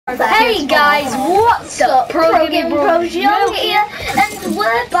Hey guys, what's up? Pro Gaming Bros here, and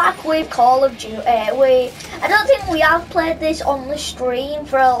we're back with Call of Duty. I don't think we have played this on the stream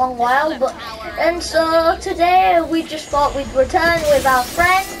for a long while, and so today we just thought we'd return with our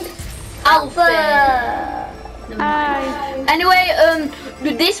friend Alpha. Hi. Anyway,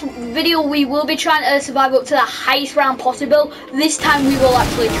 with this video we will be trying to survive up to the highest round possible. This time we will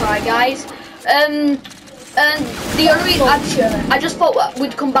actually try, guys. And the only reason I just thought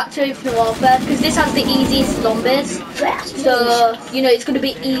we'd come back to Infinite Warfare because this has the easiest zombies, so you know it's going to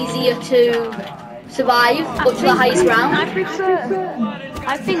be easier to survive up to the highest round.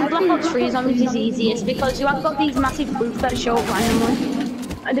 I think Black Ops 3 zombies is easiest because you have got these massive brutes that show up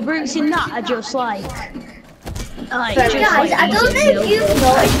randomly, and the brutes in that are just like guys, I don't know if you know,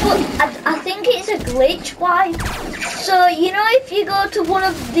 but I think it's a glitch. Why? So you know, if you go to one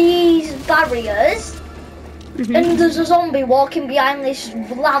of these barriers. And there's a zombie walking behind this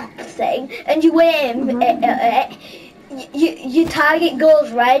lamp thing, and you aim at it, your target goes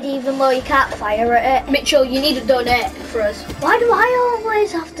red even though you can't fire at it. Mitchell, you need to donate for us. Why do I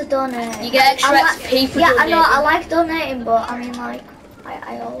always have to donate? You get extra XP for donating. Yeah, I know, I like donating, but I mean like,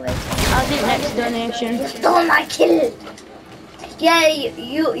 I always... I'll do next donation. Don't I kill it? Yeah,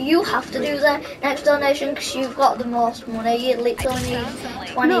 you have to do the next donation because you've got the most money. You literally need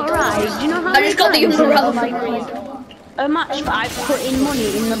 $20. No, right. Do you know how I just got the umbrella thing. A match that I put in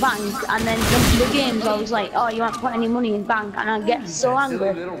money in the bank, and then into the games I was like, oh, you haven't put any money in bank, and I get so angry.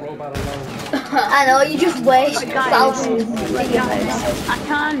 I know, you just waste thousands. I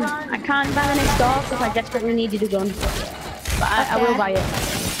can't buy the next door because I desperately needed a gun, but I will buy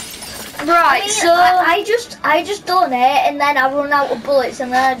it. Right, so I just donate and then I run out of bullets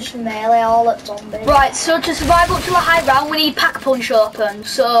and then I just melee all at zombies. Right, so to survive up to a high round we need pack punch open.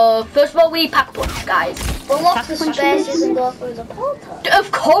 So first of all we need pack punch, guys. Unlock the spaces and go through the portal.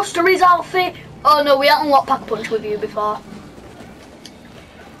 Of course there is, Alfie. Oh no, we haven't unlocked pack punch with you before.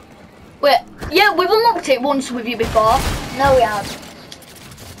 Wait, yeah, we've unlocked it once with you before. No, we have.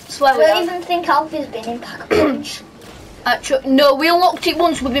 Swear we have. I don't even think Alfie's been in pack punch. Actually, no, we unlocked it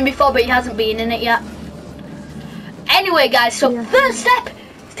once with him before, but he hasn't been in it yet. Anyway, guys, so first step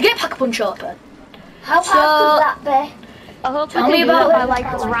is to get pack punch open. How hard could that be? I hope I can do it by like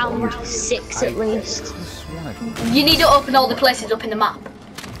round 6 at least. You need to open all the places up in the map,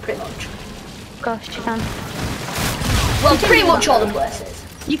 pretty much. Gosh, you can. Well, pretty much all the places.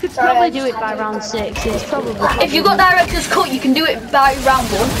 You could probably do it by round 6. It's probably. If you've got director's cut, you can do it by round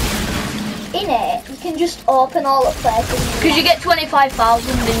 1. In it, you can just open all the places. Because you get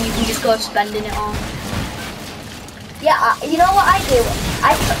 25,000 and you can just go spending it all. Yeah, you know what I do?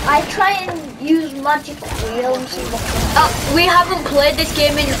 I try and use magic wheel and see what we haven't played this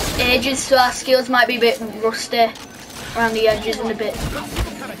game in ages, so our skills might be a bit rusty around the edges and a bit.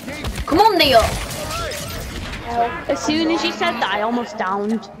 Come on, Neo! As soon as you said that, I almost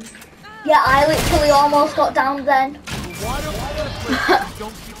downed. Yeah, I literally almost got down then.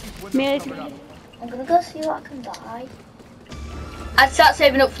 Mid. I'm gonna go see what I can buy. I'd start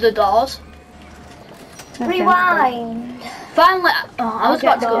saving up for the doors. Okay. Rewind. Finally, I was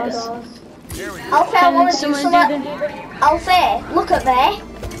about to go this. Alfie, I want to do something. Alfie, look at me.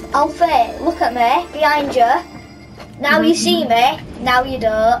 Alfie, look at me. Behind you. Now you see me. Now you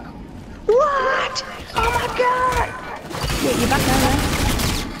don't. What? Oh my god! Yeah, you're back down there.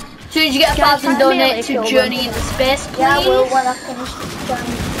 As soon as you get 1,000 donate to Journey into Space, please. Yeah, I will when I finish this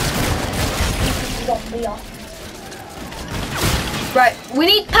journey. Right, we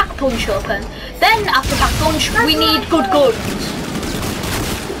need pack punch open. Then after pack punch, we need good guns.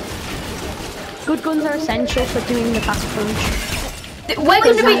 Good guns are essential for doing the pack punch. We're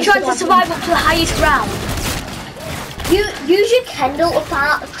going to be trying to survive up to the highest round. Use your Kendall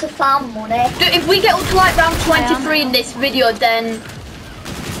to farm money. If we get up to like round 23 in this video, then...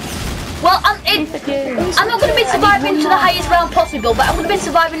 Well, I'm not going to be surviving to the highest round possible, but I'm going to be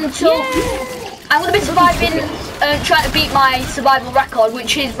surviving until... I'm going to be surviving, trying to beat my survival record,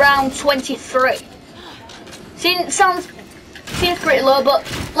 which is round 23. Seems pretty low, but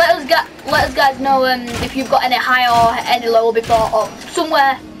let us guys know if you've got any higher or any lower before, or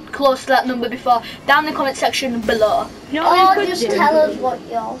somewhere close to that number before, down in the comment section below. You know or just tell us what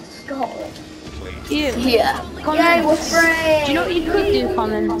you're scoring. Yeah. Yeah, we're free. Do you know what you could do,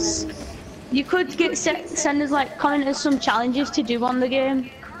 comments? You could send us like commenters some challenges to do on the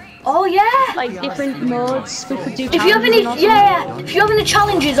game. Oh yeah. Like different modes we could do. If you have any, if you have any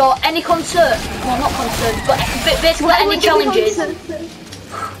challenges or any concerns, well not concerns, but basically any challenges,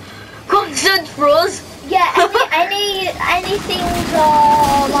 concerns for us. Yeah, anything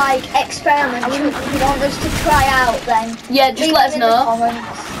or like experiments you want us to try out, then yeah, just let us know. Comments.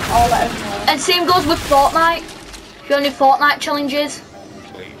 or let us know. And same goes with Fortnite. If you want to do Fortnite challenges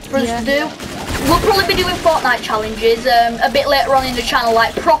for us to do, we'll probably be doing Fortnite challenges a bit later on in the channel,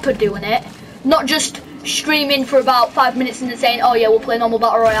 like proper doing it, not just streaming for about 5 minutes and then saying, oh yeah, we'll play normal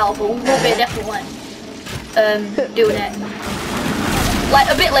battle royale, but we will be definitely doing it. Like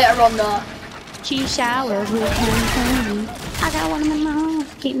a bit later on though. 2 showers with hand. I got one in my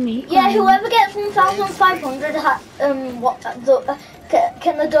mouth. Keep me. Yeah, whoever gets 1,500,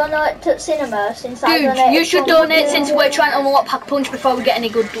 can they donate to cinema since I Dude, donated you should some- donate since we're trying to unlock Pack Punch before we get any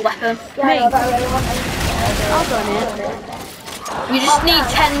good weapon. Yeah, I know, but I really want it. I'll donate. You just need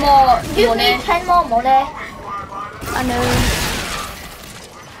 10 more You money. need 10 more money. I know.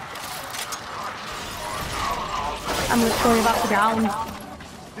 I'm just going back down.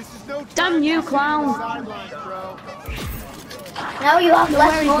 Damn you, clown. Now you have Where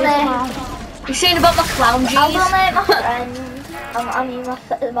less is this money. clown? You're saying about my clown G's? I'll donate my friend. I mean my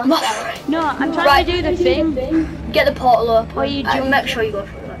friend. No, I'm trying Right. to do the thing. Get the portal up. What are you doing? Make sure you go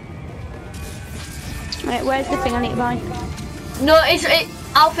through it. Right, where's the thing I need to buy? No,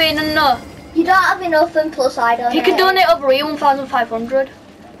 Alfie, no. You don't have enough, and plus I don't. You can donate over here, 1,500.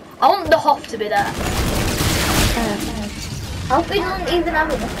 I want the Hoff to be there. Alfie doesn't even have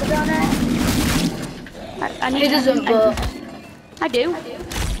enough to donate. I need He doesn't, but I do.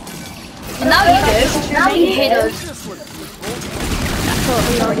 now you do. Now you He do. does. I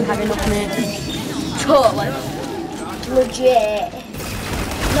totally already had enough, mate. Totally. Legit.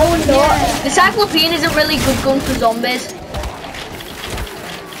 No one knows. The Cyclopean is a really good gun for zombies.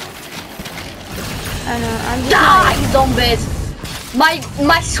 I know, I'm just Die, zombies!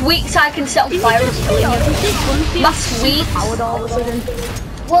 My sweets I can set on like, fire is is this killing you. gun My sweets. powered all of a sudden?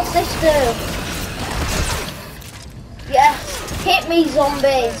 What's this do? Yes. Hit me,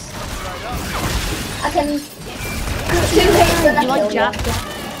 zombies. I can. 2 hits and I You like kill Jack?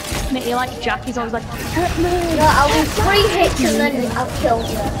 you. Mate, you like Jack? He's always like, hurt me. No, I'll do 3 hits and then I'll kill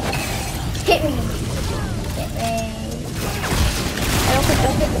you. Hit me. Hit me.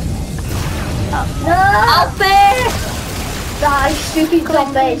 No! Alfie! Die, stupid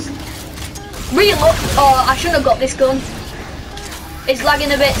zombies. Reload. Oh, I shouldn't have got this gun. It's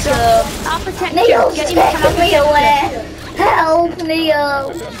lagging a bit, so. I'll protect you. Neil's Get him taking me away. Help,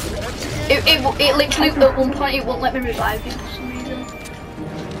 Neil. It literally at one point it won't let me revive you for some reason.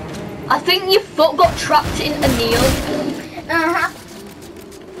 I think your foot got trapped in a Neil.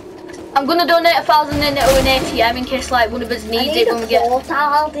 I'm gonna donate 1,000 into an ATM in case like one of us I needs need it when we a get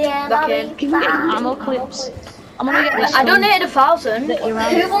portal, dear. back in. Can you get ammo clips? I'm gonna get this I one. donated 1,000. The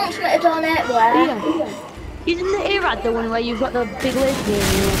Irad. Who wants me to donate where? Isn't the Irad the one where you've got the big lady in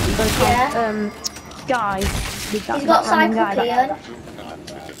it? Guy. He's got Cyclopean.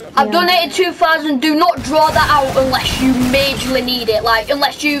 I've donated 2,000. Do not draw that out unless you majorly need it. Like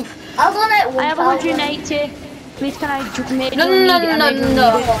unless you've. I'll donate 1,000. I have 180. Please can I make No,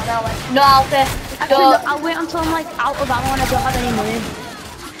 Alfie. Actually, Don't. no, I'll wait until I'm like out of ammo and I don't have any money.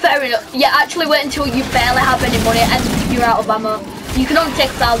 Fair enough. Yeah, actually wait until you barely have any money and you're out of ammo. You can only take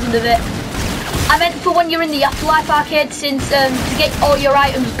 1,000 of it. I meant for when you're in the Afterlife arcade, since to get all your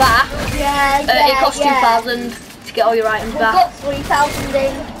items back, it costs 2,000 to get all your items We've back. got 3,000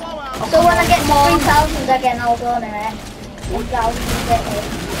 in. So when I get to 3,000 again, I'll donate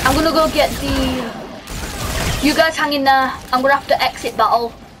 1,050. I'm gonna go get the. You guys hang in there. I'm gonna have to exit battle.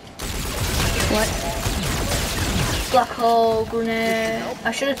 What? Black hole grenade.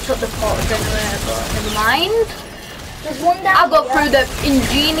 I should have took the portal generator, but never mind. There's one down I'll go here. through the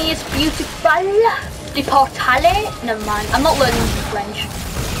ingenious, beautiful, the portale. Never mind. I'm not learning French.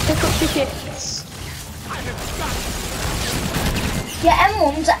 Pick up tickets. Yeah,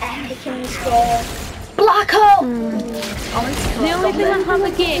 M1's are epic in this game. Black hole. The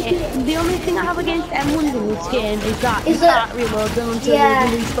only thing I have against M1s in this game is that you Is that- can't reload them until Yeah.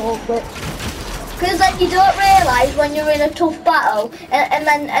 you restore it. Because like you don't realise when you're in a tough battle, and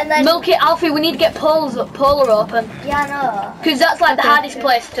then Milky Alfie, we need to get Polar open. yeah, I know. Because that's like the Okay. hardest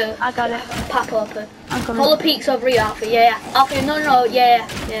place to I got it. pack open. I'm coming. Polar Peak's over here, Alfie. Yeah. Alfie, no, yeah,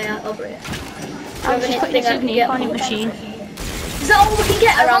 over here. I'm just putting a Anything I can souvenir get? finding machine. Is that all we can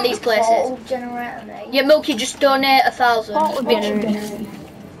get around these places? Portal generator, mate. Yeah, Milky, just donate 1,000. Portal generator.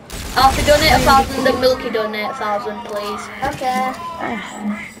 Alfie, donate 1,000 and Milky donate 1,000, please. Okay.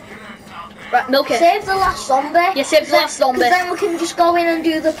 Right, Milky. Save the last zombie. Yeah, save the last zombie. Because then we can just go in and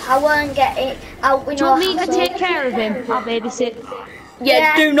do the power and get it out. Do you want me to take care of him? I'll babysit. Yeah,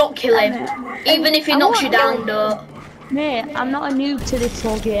 Yeah. do not kill him. Even if he I knocks you won't kill down, don't. Mate, I'm not a noob to this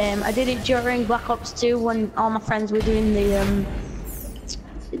whole game. I did it during Black Ops 2 when all my friends were doing the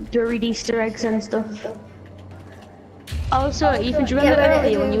buried Easter eggs and stuff. Also, Ethan, do you remember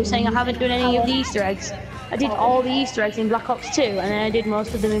earlier when you were saying I haven't done any of the Easter eggs? I did all the Easter eggs in Black Ops 2, and then I did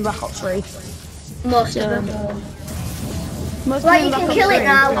most of them in Black Ops 3. Most of them. Most Right, of you them in can Black kill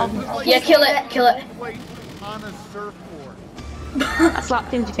Ops it 3. now. Yeah, kill it, kill it. I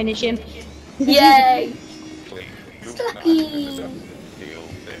slapped him to finish him. Yay! Slappy.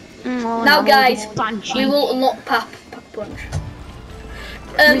 Oh, Now, no, guys, Banshee. we will unlock Pack Punch.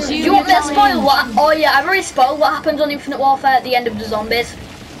 Do Resume you want me to your spoil challenge. what? Oh yeah, I've already spoiled what happens on Infinite Warfare at the end of the zombies.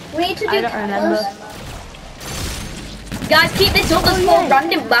 We need to do I don't remember. Guys, keep this up. There's Oh, more yeah.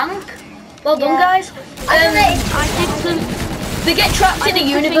 random bank. Well done, Yeah. guys. I don't know. I did some. They get trapped in a did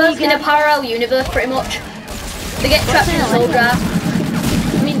the thing universe, in a again. parallel universe, pretty much. They get trapped in a it? soul jar.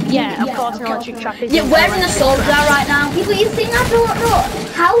 I mean, yeah, of course, an electric trap is. Yeah, we're in a soul jar right now. Yeah, but you think I don't know?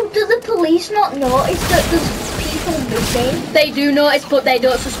 How do the police not notice that there's people missing? They do notice, but they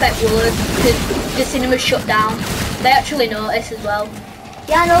don't suspect Willard because the cinema's shut down. They actually notice as well.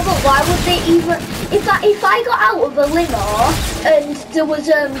 Yeah, I know, but why would they even? If I got out of a limo and there was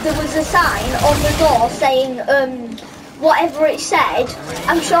a sign on the door saying whatever it said,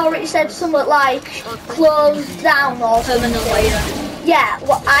 I'm sure it said something like closed down or something. Permanently. Yeah,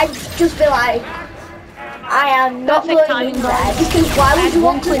 well, I'd just be like, I am not Perfect going in timing, there guys. because why would you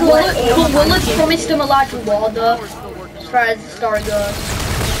want to go Willard, in? but Willard promised them a large reward though, as far as the story goes.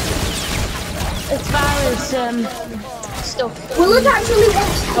 As far as stuff. Willard actually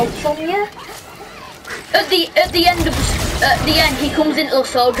wants help from you. At the end, he comes into the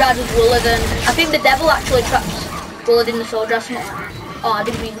soul jar with Willard, and I think the devil actually traps Willard in the soul jar. Oh, I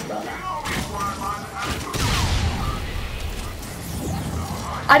didn't mean to throw that.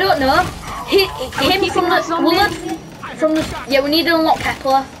 I don't know. Him from the Willard from the yeah. We need to unlock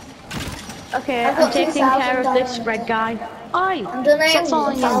Kepler. Okay, I've I'm got taking care of this $2,000. red guy. Oi! I'm donating Stop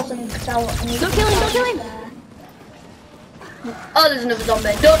following him. 1,000 because I need Don't kill him, don't kill him! Oh, there's another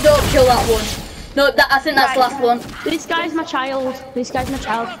zombie. Don't kill that one. No, I think that's the last one. This guy's my child. This guy's my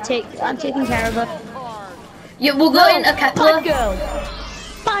child. I'm taking care of her. Yeah, we'll go into Kepler. Bad girl!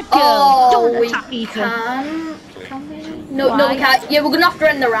 Bad girl! Oh, Don't we attack Ethan. can we? No, we can't. Yeah, we're gonna have to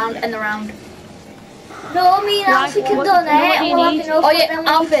end the round. No, me and Right, Alfie can what- donate what do and you we'll have need? enough, Oh, but yeah, then we need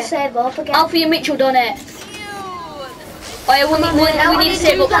Alfie. to save up again. Alfie and Mitchell donate. Oh yeah, we need to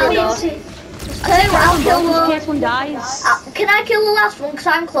save up for a door. I'll kill In the... case one dies. Can I kill the last one because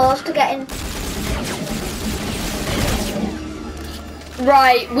I'm close to getting...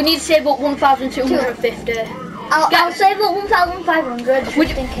 Right, we need to save up 1,250. I'll save up 1,500 just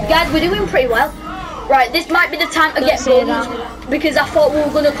in case. Guys, we're doing pretty well. Right, this might be the time to get say guns because I thought we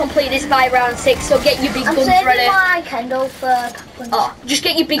were gonna complete this by round 6. So get your big I'm guns saving ready. my Kendall for... Oh, just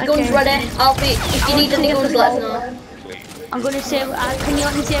get your big guns Okay. ready. Alfie, if you need any guns, let us know. I'm gonna save. Can you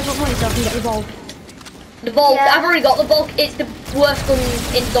let me save up money so I can get the ball? The Volk, Yeah. I've already got the Volk. It's the worst gun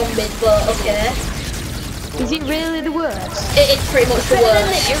in zombies, but okay. Is it really the worst? It is pretty much the Better than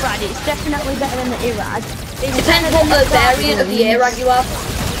the worst. Irad. It's definitely better than the Irad. It depends what the variant of the ARAG you have.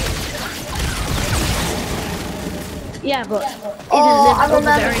 Yeah, but Oh, I isn't the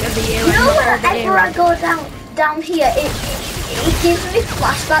remember. variant of the Irad? You know, not of the whenever I Irad? go down here, it gives me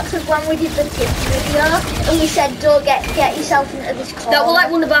flashbacks of when we did the tips video and we said don't get yourself into this corner. That was like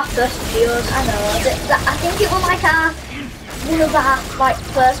one of our first videos. I know. I think it was like one of our like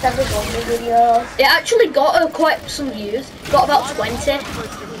first ever zombie videos. It actually got quite some views. Got about 20.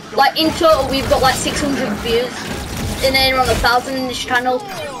 Like in total, we've got like 600 views. And then around 1,000 in this channel,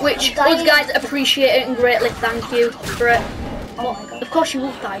 which us guys appreciate it and greatly thank you for it. Oh, of course you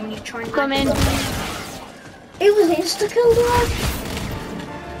will die when you try and Come in. It was insta-kill though.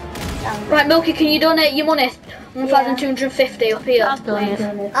 Right, Milky, can you donate your money? 1,250 up here. I'll donate.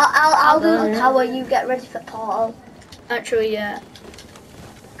 please. I'll do the tower. You get ready for portal. Actually, yeah.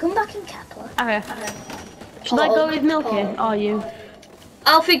 Come back in Kepler. Okay. Should I go with Milky or you?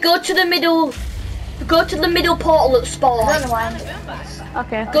 Alfie, go to the middle. Go to the middle portal at I spawn. don't know why I'm doing this.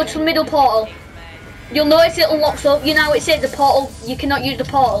 Okay. Go to the middle portal. You'll notice it unlocks up. You know, it says the portal. You cannot use the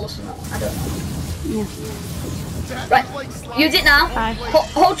portal or something. I don't know. Yeah. Right, use it now. Hi.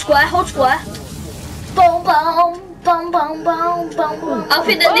 Hold square. Hold square. Boom, boom, boom, boom, boom, boom, boom.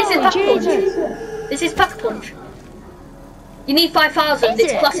 Alfie, this is pack punch. Jesus. This is pack punch. You need 5,000. Is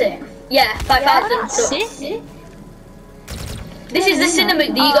It's it? classic. Yeah, 5,000. That's So, sick. this is the cinema that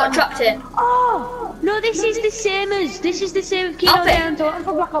you got trapped in. Oh no! This is the same as Kino Alfie. Down Totem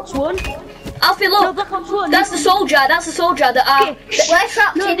for Black Ops 1. Alfie, No, look. Black Ops 1. That's the soldier. That's the soldier that I. We're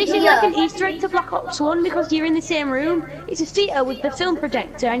trapped No, in this is here. like an Easter egg to Black Ops 1 because you're in the same room. It's a theatre with the film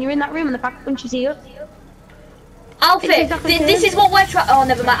projector and you're in that room and the pack punch is here. Alfie, It's exactly the this same. is what we're trapped. Oh,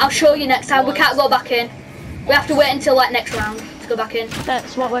 never mind. I'll show you next time. We can't go back in. We have to wait until like next round to go back in.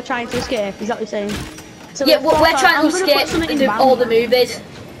 That's what we're trying to escape. Is that what you're saying? So Yeah, we're trying to escape and do all the movies.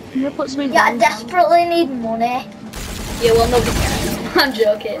 I'm gonna put some in Yeah, I bank. desperately need money. Yeah, well, nobody cares. I'm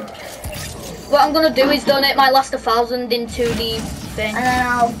joking. What I'm gonna do is donate my last 1,000 into the thing. And then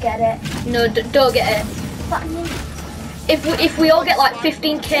I'll get it. No, don't get it. But I mean, If we all get like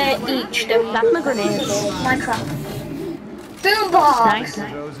 15k each, then That's my grenades. Minecraft. Boombox! Nice.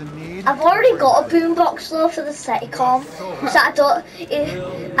 I've already got a boombox though for the Seticom. So I don't.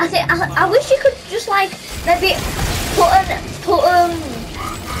 I wish you could just like maybe put an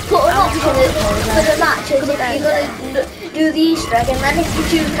option for the matches if you're gonna do the Easter egg, and then if you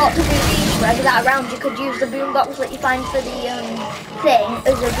choose not to do the Easter egg that round, you could use the boombox that you find for the thing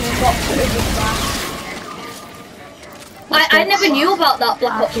as a boombox as a class. I never knew about that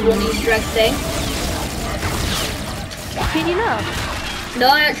Black Ops 1 Easter egg thing. Can you know? No,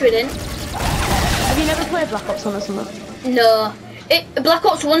 I actually didn't. Have you never played Black Ops 1 or something? No. Black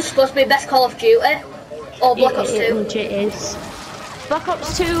Ops 1 is supposed to be best Call of Duty. Or Black Ops 2. It legit is. Black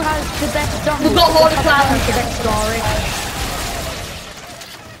Ops 2 has the best zombies. We've got Horde of Black Ops Clowns. has the best story.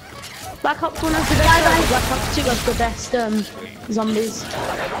 Black Ops 1 has the best story. Black Ops 2 has the best zombies.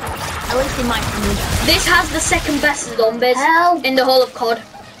 At least in my opinion. This has the second best zombies Help. in the whole of COD.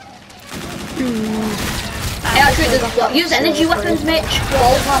 It actually does well. Use energy weapons, Mitch.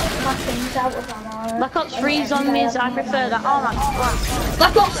 My thing's out of ammo. Black Ops 3 zombies, I prefer that. Oh my god.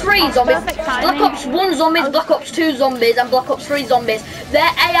 Black Ops 3 zombies, Perfect Black timing. Ops 1 zombies, Black Ops 2 zombies, and Black Ops 3 zombies. Their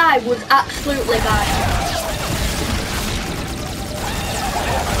AI was absolutely bad.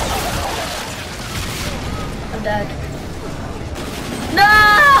 I'm dead. No!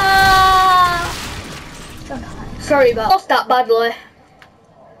 Sorry about lost that badly.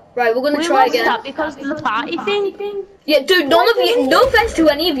 Right, we're gonna We try lost again. that because of the party thing. Yeah, dude, none of you, no offense to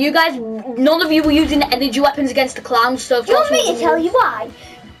any of you guys, none of you were using energy weapons against the clowns, so... Do you want me to tell you why?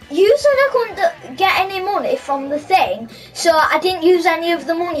 You said I couldn't get any money from the thing, so I didn't use any of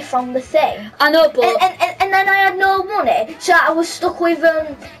the money from the thing. I know, but... And then I had no money, so I was stuck with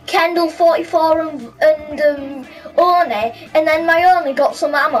Kendall 44 and Oni, and then my Oni got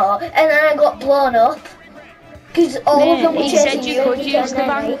some ammo, and then I got blown up. Because all of them were He chasing said you could use the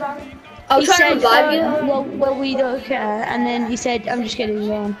bank. I'll He try said, to revive you. well, we don't care. And then he said, I'm just kidding,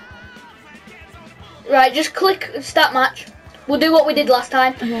 go on. Right, just click start match. We'll do what we did last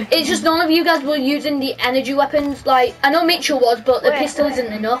time. Okay. It's just none of you guys were using the energy weapons. Like, I know Mitchell was, but the pistol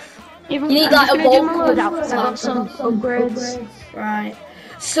isn't enough. Even, You need, I'm like, just a gonna do my bulk loadout, 'cause I got of some upgrades. Right.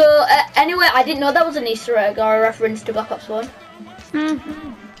 So, anyway, I didn't know that was an Easter egg or a reference to Black Ops 1.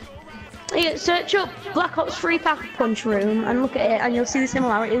 Yeah, search up Black Ops 3 Pack Punch Room and look at it and you'll see the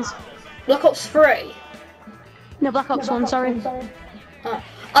similarities. Black Ops 3? No, Black Ops 1, sorry.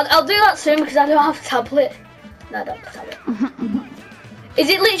 I'll do that soon because I don't have a tablet. No, I don't have a tablet. Is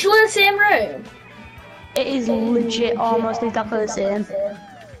it literally the same room? It is legit almost exactly the same.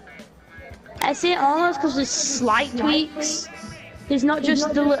 I say almost because there's slight tweaks. There's not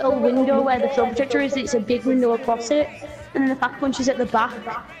just the little window where the film projector is, it's a big window across it. And then the Pack Punch is at the back.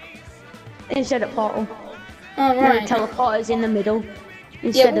 Instead of Portal. Oh, And right. the teleporter's in the middle.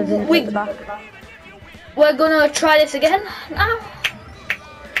 Instead of at the back. We're gonna try this again now.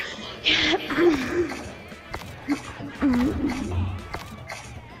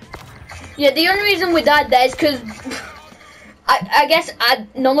 Yeah, the only reason we died there is because I guess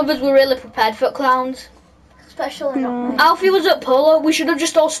none of us were really prepared for clowns. Especially not me. Alfie was at Polo. We should have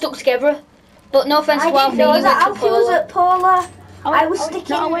just all stuck together. But no offense I to Alfie, didn't know you that went to Alfie was Polo. at Polar. I was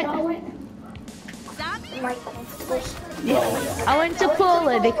sticking No, I went to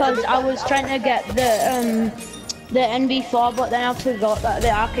Polar because I was trying to get the NV4, but then I forgot that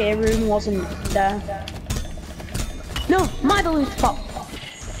the arcade room wasn't there. No, my balloon's popped.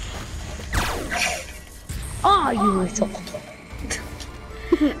 Oh, you little.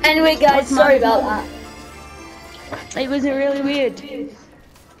 Anyway, guys, sorry about that. It was really weird.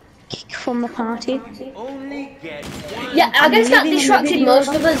 Kick from the party. Yeah, I guess that distracted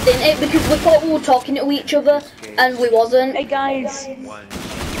most of us, didn't it? Because we thought we were talking to each other, and we wasn't. Hey guys,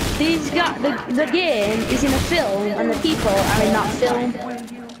 these guys, the game is in a film, and the people are in that film.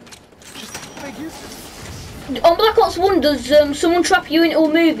 On Black Ops 1, does someone trap you into a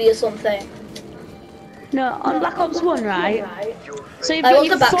movie or something? No, on Black Ops 1, right? So you've What's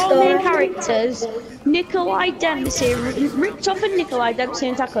got the your four main backstory? characters, Nikolai Dempsey, Richtoff and Nikolai Dempsey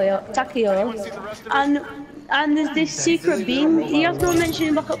and Takeo, and there's this secret being. He has no mention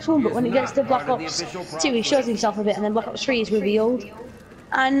in Black Ops 1, but when it gets to Black Ops 2, he shows himself a bit, and then Black Ops 3 is revealed.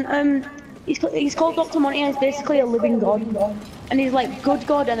 And he's called Dr. Monty, and he's basically a living god. And he's like good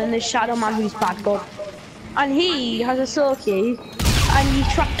god, and then there's Shadow Man who's bad god. and he has a soul key, and you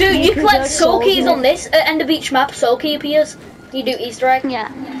track. Dude, you collect soul souls keys in on it. this. At end of each map, soul key appears. You do Easter egg.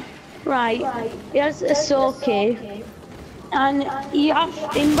 Yeah. Right. He has a soul key, and you have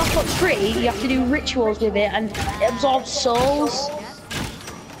in Black Ops 3 you have to do rituals with it, and it absorbs souls.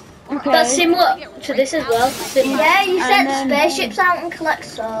 Okay. That's similar to this as well. Yeah, you set And spaceships out and collect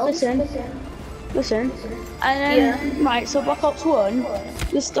souls. Listen. And then, right, so Black Ops 1,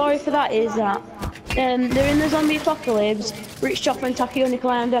 the story for that is that they're in the zombie apocalypse, Rich Chopper and Takeo,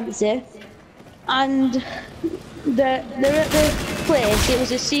 Nikolai and Dempsey, and they're at the place. It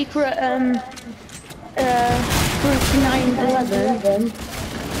was a secret Group 911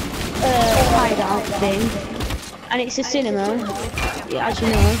 hideout thing, and it's a cinema, yeah, as you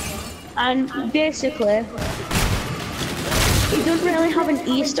know, and basically it doesn't really have an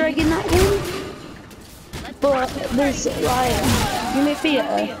Easter egg in that one, but there's like in the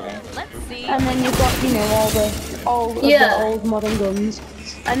theatre, and then you've got, you know, all of the old modern guns,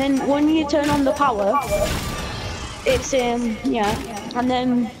 and then when you turn on the power, it's and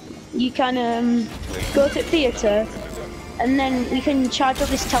then you can go to the theatre, and then you can charge up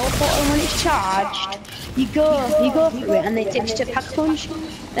this teleporter, and when it's charged, you go through it, and it takes you to Pack Punch.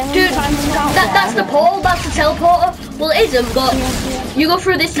 Then when Dude, time runs out that's the portal, that's the teleporter. Well, it isn't, but you go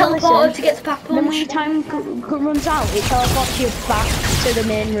through this teleporter to get to Pack then when Punch. your time runs out, it teleports you back to the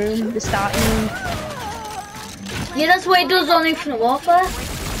main room, the starting room. Yeah, that's what it does on Infinite Warfare.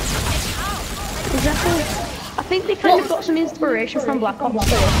 Exactly. I think they kind of got some inspiration from Black Ops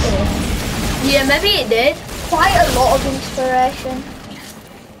 2. Yeah, maybe it did. Quite a lot of inspiration.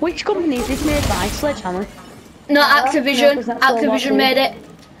 Which company is this made by? Sledgehammer? No, Activision. because that's all Activision made it.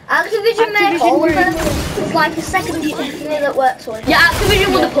 Activision make Activision all of Group. them. It's like a second company that works on it. Yeah,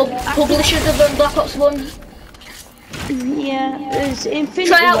 Activision were the publishers of the Black Ops 1. Yeah, there's Infinity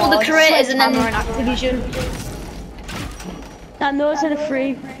Try out all the Ward, creators and then- Sledgehammer and Activision. And those are the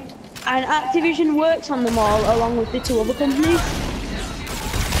three. And Activision works on them all along with the two other companies.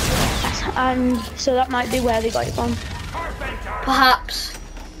 And so that might be where they got it from. Perhaps.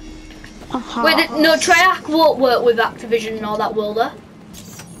 Wait, no, Treyarch won't work with Activision and all that, will they?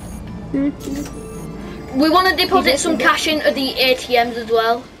 We want to deposit some cash into the ATMs as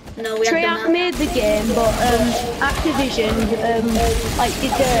well. No, we haven't Treyarch done that. made the game, but Activision like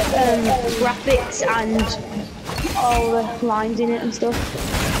did the graphics and all the lines in it and stuff.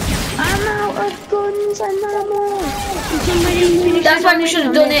 I'm out of guns and ammo. That's why we should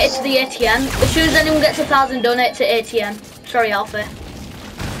have donated to the ATM. As soon as anyone gets 1,000, donate to ATM. Sorry, Alfie.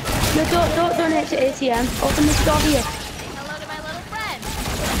 No, don't donate to ATM. Open this door here.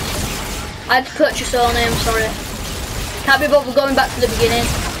 I had to purchase all name, sorry. Can't be bothered going back to the beginning.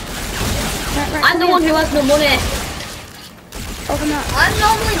 Right, I'm the one who has no money. Open that. I'm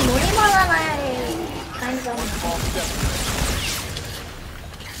normally money more than I kind of am.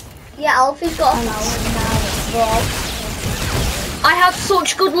 Yeah, Alfie's got 1,000 now. Well, I have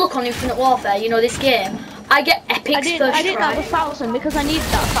such good luck on Infinite Warfare, you know, this game. I get epics I didn't first have try. 1,000 because I needed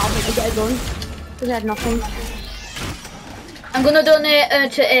that 1,000 to get a gun. Because I had nothing. I'm gonna donate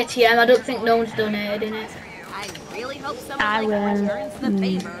to ATM. I don't think no one's donated in it. I really hope someone I like will. returns the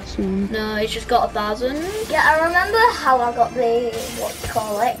favor. Soon. No, it's just got 1,000. yeah, I remember how I got the, what do you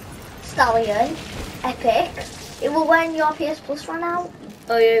call it, Stallion, Epic. It was when your PS Plus ran out.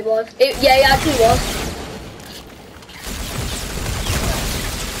 Oh yeah, it was. Yeah, it actually was.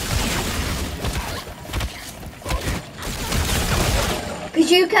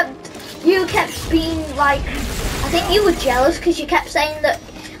 Because you kept being like, I think you were jealous because you kept saying that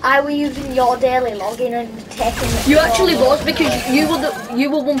I were using your daily login and taking it. You actually was because you were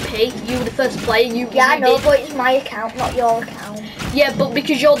 1P. You were the first player. Yeah, I you know, did. but it's my account, not your account. Yeah, but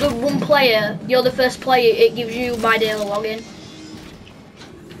because you're the one player, you're the first player. It gives you my daily login.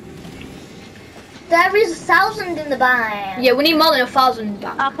 There is 1,000 in the bank. Yeah, we need more than 1,000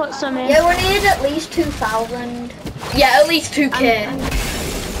 back. I'll put some in. Yeah, we need at least 2,000. Yeah, at least 2K.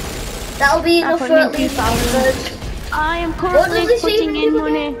 That'll be I'll enough put for in at least 2,000. 100. I am What currently does this putting even in do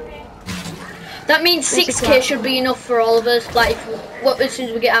money. That means 6K should be enough for all of us. Like, as soon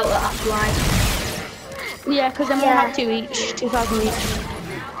as we get out of Afterlife. Yeah, because then we'll have 2 each, 2,000 each.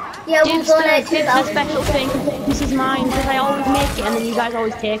 Yeah, we'll It's the, donate it's the 2,000. special thing. This is mine because I always make it and then you guys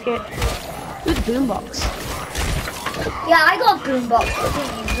always take it. With the boombox. Yeah, I got a boombox, but I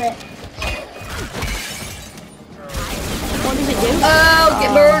didn't use it. What does it do? Oh,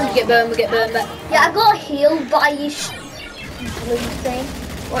 get burned, get burned. Yeah, I got healed by this blue thing.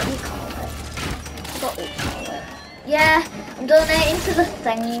 What do you call it? What do you call it? Yeah, I'm donating to the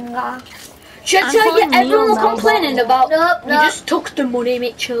thing. Should I tell you, calling everyone Neil were now, complaining about. Nope, You no. just took the money,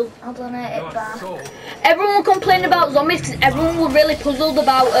 Mitchell. I'll donate it back. Everyone were complaining about zombies because everyone were really puzzled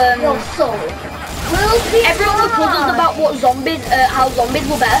about. Your soul will be Everyone were puzzled mine. about what zombies, how zombies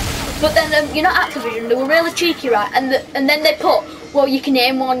were better. But then, you know, Activision, they were really cheeky, right? And then they put, well, you can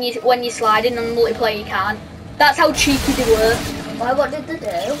aim when you're sliding, and multiplayer you can't. That's how cheeky they were. Why? What did they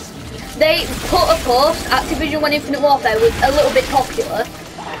do? They put a post, Activision when Infinite Warfare was a little bit popular,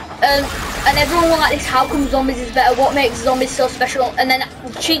 and everyone was like this, how come zombies is better, what makes zombies so special, and then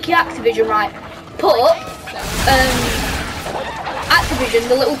cheeky Activision, right, put, Activision,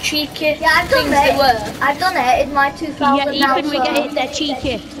 the little cheeky Yeah, things they were. I've donated my 2,000 Yeah, now. Ethan, we get it. They're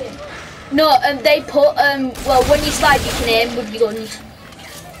cheeky. No, they put, well, when you slide you can aim with your guns.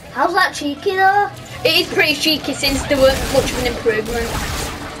 How's that cheeky though? It is pretty cheeky since there weren't much of an improvement.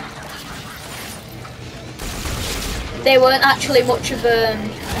 They weren't actually much of an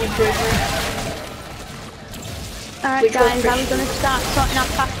improvement. Alright, Which guys, one? are we going to start sorting out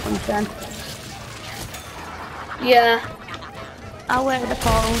fast ones then? Yeah. I'll wait at the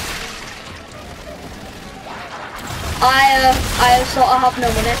call. I sort of have no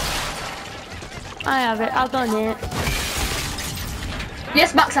money. I have it. I'll donate.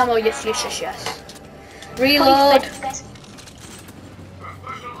 Yes, max ammo, yes. Reload.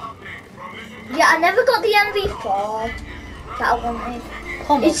 Yeah, I never got the MV4 that I wanted.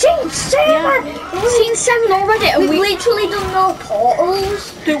 Come on. It's scene 7! Scene 7 already, and We've we literally done no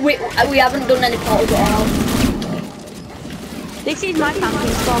portals. we haven't done any portals at all. This is my camping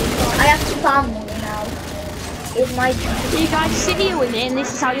spot. I have to farm money now. In my You guys sit here with me, and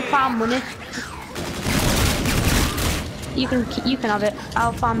this is how you farm money. You can have it.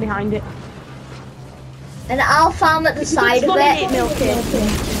 I'll farm behind it. and I'll farm at the side of Milk it. Milk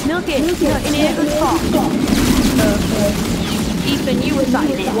it. No, in a good spot. Ethan, you were sat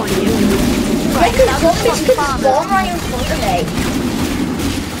in it, weren't you? Right, Because that's zombies the can farm. spawn right in front of me.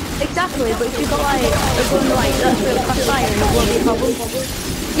 Exactly, but if you've got like a gun like that's really fast fire, it won't be a problem.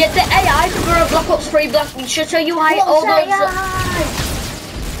 Yeah, the AI for Black Ops 3 should tell you how all What's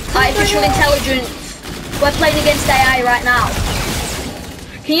those artificial intelligence. We're playing against AI right now.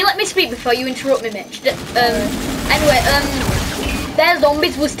 Can you let me speak before you interrupt me, Mitch? Anyway, their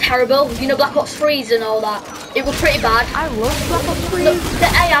zombies was terrible. You know, Black Ops 3s and all that. It was pretty bad. I love Black Ops 3. Look, the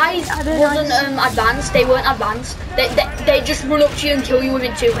AIs they're wasn't nice. advanced. They weren't advanced. They just run up to you and kill you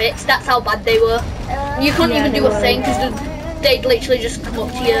within 2 hits. That's how bad they were. You couldn't even do a thing because they'd literally just come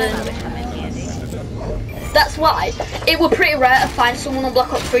up to you. That's why it was pretty rare to find someone on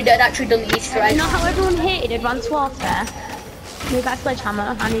Black Ops 3 that had actually done the Easter egg. You know how everyone hated Advanced Warfare? With that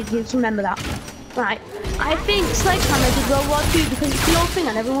Sledgehammer, I need you to remember that. Right, I think Sledgehammer did World War II because it's the old thing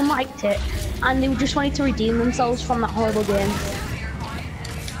and everyone liked it. And they just wanted to redeem themselves from that horrible game.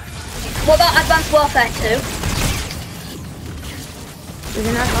 What about Advanced Warfare 2? Is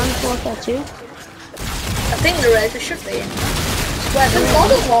it Advanced Warfare 2? I think there is. There should be. There's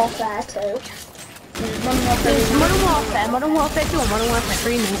Modern Warfare too. There's Modern Warfare 2 and Modern Warfare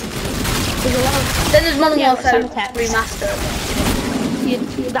 3, mate. There's a lot of... Then there's Modern Yeah, Warfare Semtex. Remastered.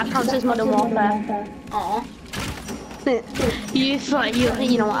 That counts as Modern Warfare. Aw. You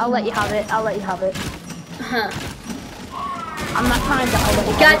know what, I'll let you have it. Huh. I'm that kind that I'll let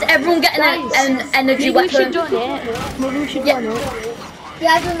you have Guys, it. everyone getting an energy Maybe we should weapon. donate. Maybe we should Yeah. donate.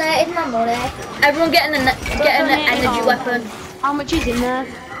 Yeah, I donated my money. Everyone getting an energy weapon. How much is in there?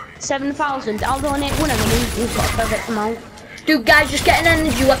 7,000. I'll donate one of them. We've got a perfect amount. Dude, guys, just get an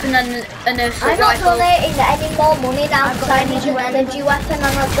energy weapon and a I'm assault not rifle. donating any more money now because I need an energy weapon and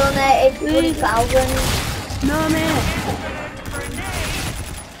I've donated 40,000. No, mate.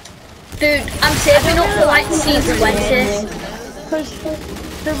 Dude, I'm saving up for like C20. Because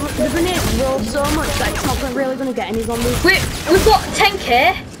the grenades roll so much that it's not really going to get any zombies. We've got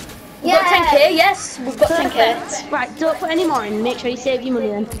 10k. We've got 10k, yes. We've got 10k. Perfect. Right, don't put any more in. Make sure you save your money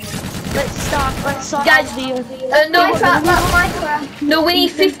then. Let's start Guys, out the... Minecraft. No, we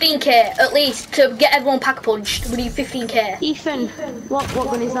need 15k at least to get everyone pack punched. We need 15k. Ethan, what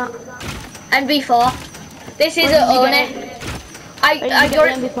gun is that? MV4. This is Where a did you Oni. get I got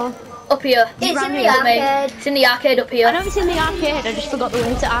it before. up here. It's in the With me. arcade. It's in the arcade up I here. know it's in the arcade, I just forgot the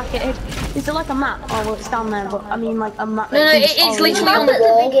way to arcade. Is there like a map? Oh, well, it's down there, but I mean like a map. No, that you it's can just literally follow. on the At the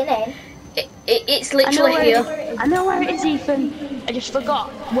wall. beginning. It's I know literally where here. I know where it is, Ethan. I just forgot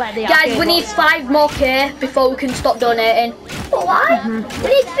where the arcade Guys, we need was. 5 more k before we can stop donating. But why? We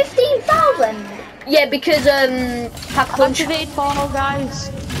need 15,000. Yeah, because pack punch. Activate portal, guys.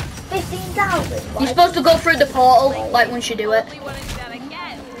 15,000. You're supposed to go through the portal, like once you do it.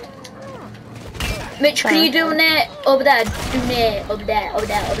 Mitch, can you donate over there? Donate over there, over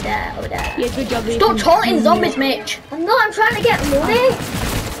there, over there, over there. Yeah, good job. Stop taunting zombies, Mitch. No, I'm trying to get money.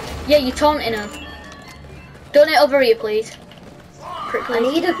 Yeah, you're taunting them. Donate over here, please. I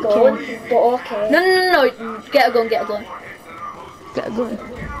need a gun, but okay. No, no, no, no. Get a gun, get a gun. Get a gun.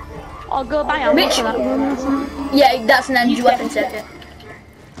 I'll go buy a Mitch. for that gun. Yeah, that's an energy weapon circuit.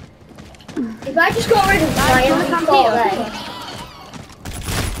 If I just got rid of my MP4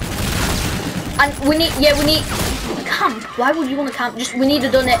 And we need, yeah, we need camp. Why would you want to camp? Just we need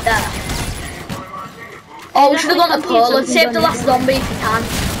to donate there. Oh, we should have gone to Polar. Save the last zombie if you can.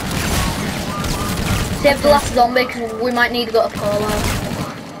 Save the last zombie because we might need to go to Polar.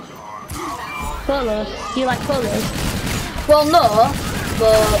 Polo? Do you like polos? Well, no,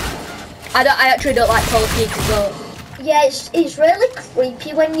 but I actually don't like Polar Peaks, so. Yeah, it's really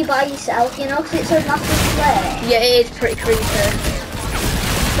creepy when you're by yourself, you know, because it's a massive flare. Yeah, it is pretty creepy.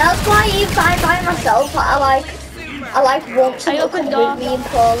 That's why if I'm by myself, I like want to look opened with me in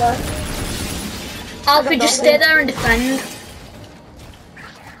Polar. Alfie, just stay there and defend.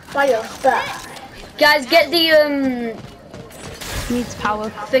 By yourself. Guys, get the Needs power.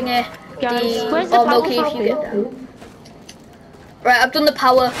 thingy. Guys, where's the or power Milky if you Alfie? get that. Right, I've done the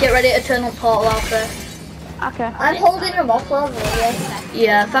power. Get ready to turn on portal, Alfie. Okay. I'm holding them off over here.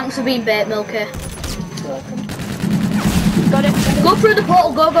 Yeah, thanks for being bait, Milky. Got it. Go through the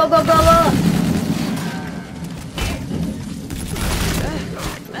portal. Go, go, go, go, go.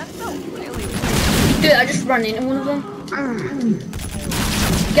 Dude, I just ran into one of them.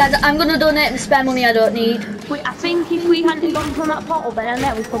 Guys, I'm gonna donate the spare money I don't need. Wait, I think if we hadn't gone from that portal then and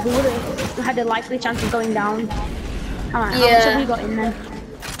there, we probably would have had a likely chance of going down. Alright, how much have we got in then?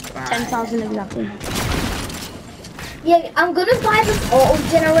 10,000 exactly. Yeah, I'm gonna buy the portal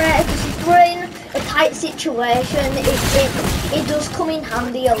generator because if we're in a tight situation, it does come in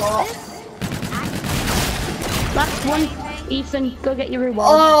handy a lot. Last one, Ethan, go get your reward.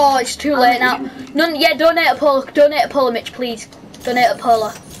 Oh, it's too late now. None. Yeah, donate a polar, Mitch, please. Donate a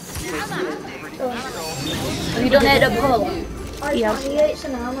polar. Have you donated a polar? Yeah. It's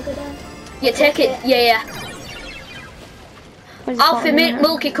an Armageddon. Yeah, take it. Yeah, Where's the Alfie, portal?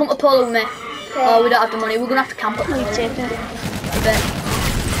 Milky, come to polar with me. Oh, we don't have the money. We're gonna have to camp up You there. take it. A bit.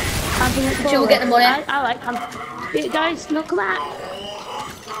 Camping at Sure, we'll get the money. I like camping. Guys, look at that.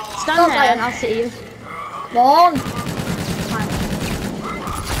 Stand Not there bad. and I'll see you. Come on.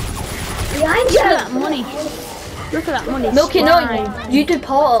 Behind Look you! at that money. Look at that money. Milky, Slime. no, you do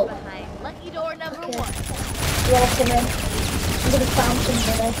portal. Lucky door number one. Walking in. I'm gonna find some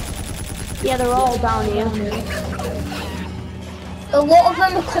money. Yeah, they're all down here. A lot of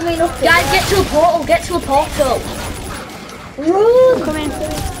them are coming up here. Guys, get to a portal. Get to a portal. Run! Come in.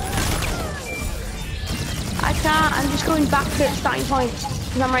 I can't. I'm just going back to the starting point.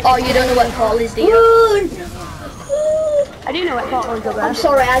 'Cause I'm right Oh, next you to don't know what portal is, do you? Run! I do know what portal is over I'm there.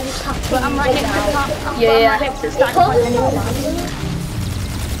 sorry, I just have to But I'm right run next to the now. top. Yeah, I'm yeah. right next to the starting point anyway.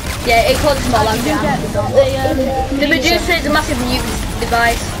 Yeah, it causes more You lag do down. get The Medusa is a massive nuke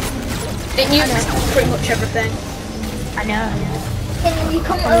device. It nukes pretty much everything. I know. Can you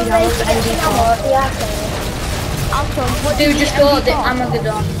come over and get me now? Yeah, I'll come. What do Dude, you just need go NV the for?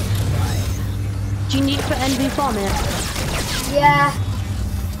 Armageddon. Do you need it for NV4 minute? yeah.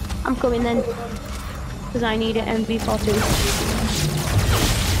 I'm coming then. Because I need it NV4 too.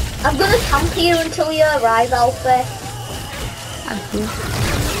 I'm gonna camp here until you arrive, Alfie. Thank you.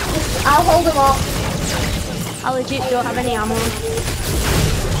 I'll hold them off. I legit don't have any ammo.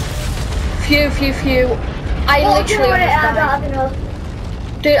 Phew. I Portal literally generator, I don't almost have enough.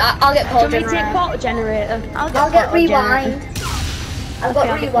 died. Dude, I'll get Do you portal want me to take generator. portal generator? I'll get portal rewind. generator. I've Okay, got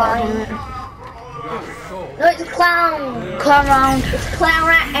I'll get portal rewind. generator. No, it's a clown. Climb round. It's a clown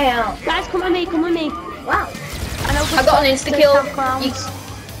right now. Guys, come with me, come with me. Wow. I know I got an insta-kill. clowns.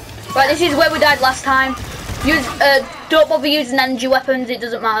 Right, this is where we died last time. Use, don't bother using energy weapons, it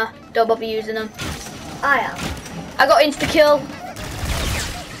doesn't matter. Don't bother using them. I am. I got insta-kill.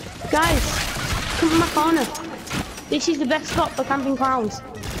 Guys, come in my corner. This is the best spot for camping clowns.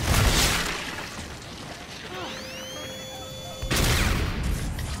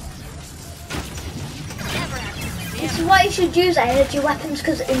 This is why you should use energy weapons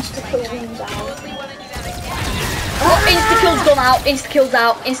because insta-kill runs out. Oh, insta-kill's gone out, insta-kill's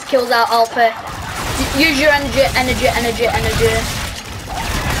out, insta-kill's out, Alpha. Use your energy.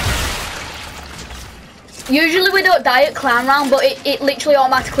 Usually we don't die at clown round, but it literally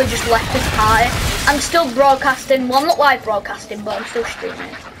automatically just left this party. I'm still broadcasting, well I'm not live broadcasting, but I'm still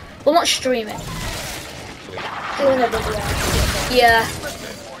streaming. Well, not streaming. Doing a video. Yeah.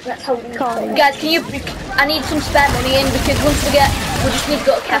 That's how we Cool. Guys, can you, I need some spare money in because once we just need to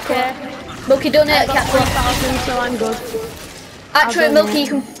go to Kepler. Milky, donate I a got Kepler. 3,000, so I'm good. Actually, I'll Milky, you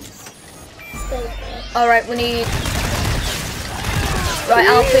can. Alright, we need. Right,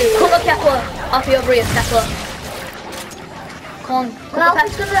 Alfie, come on, Kepler. Alfie, over here, Kepler. Come on, come on,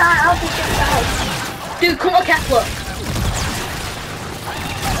 Alfie's gonna die. Alfie's gonna die. Dude, come on, Kepler.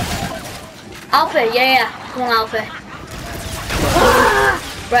 Alfie, yeah. Come on, Alfie.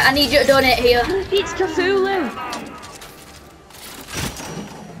 Right, I need you to donate here. It's Cthulhu.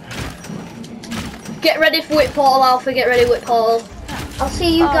 Get ready for whip portal, Alfie. Get ready whip portal. I'll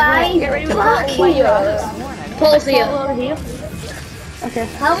see you Oh, guys right, get ready with back the portal. here. Portal's here. Over here. Okay.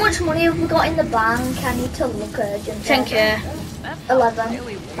 How much money have we got in the bank? I need to look urgent. 10k. 11,000.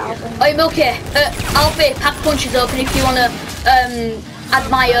 Oi, Milky. Alfie, pack punch is open if you wanna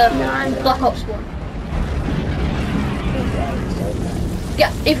admire Black Ops 1.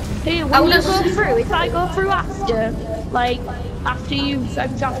 Yeah, if Hey, I when you would go through, if I go through after, like, after you've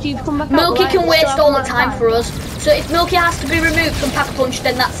come back Milky out, can like, waste so all the I've got time for us. So if Milky has to be removed from Pack Punch,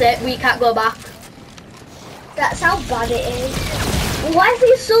 then that's it. We can't go back. That's how bad it is. Why is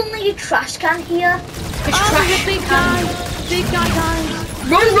there suddenly a trash can here? It's Oh, trash. there's a big guy. Big guy, guys.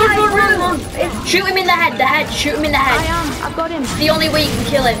 Run. Shoot him in the head, shoot him in the I head. am. I've got him. It's the only way you can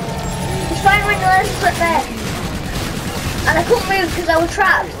kill him. He's firing the foot there. And I couldn't move because I was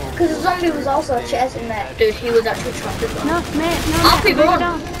trapped. Because the zombie was also chasing me. Dude, he was actually trapped as well. No, mate, no. Alfie, mate, run.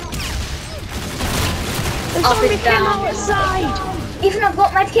 down. The Alfie's zombie came down. outside. Even I've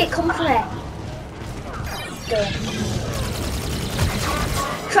got my kit, come for me. Good.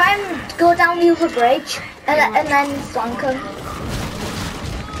 Try and go down the other bridge and then flank them.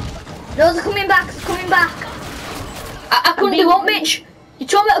 No, they're coming back, I couldn't do what, Mitch? You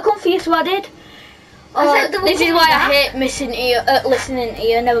told me to come for you, so I did. I said they were This is coming why back. I hate listening to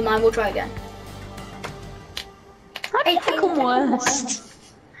you. Never mind, we'll try again. I come worst.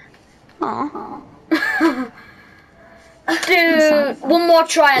 Aw. Dude, one more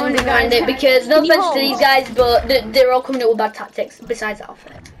try and grind it because no Can you offense to hold? these guys, but they're all coming up with bad tactics besides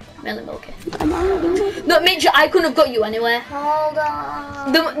Alfred. Mainly Milky. No, Mitch, I couldn't have got you anywhere. Hold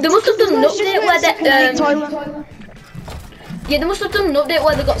on. They must have done an update where they, Toilet. yeah, they must have done an update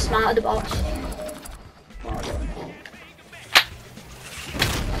where they got smarter, the bots.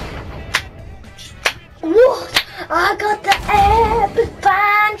 What? I got the epic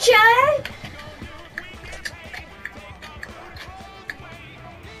puncher.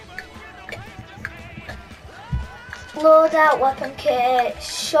 Load out weapon kit,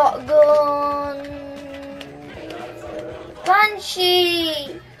 shotgun,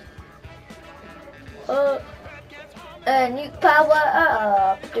 Banshee, nuke power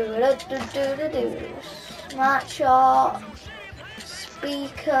up, smart shot,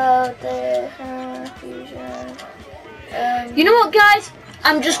 speaker, fusion. You know what, guys?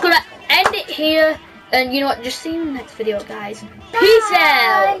 I'm just gonna end it here, and you know what? Just see you in the next video, guys. Peace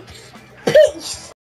out. Peace.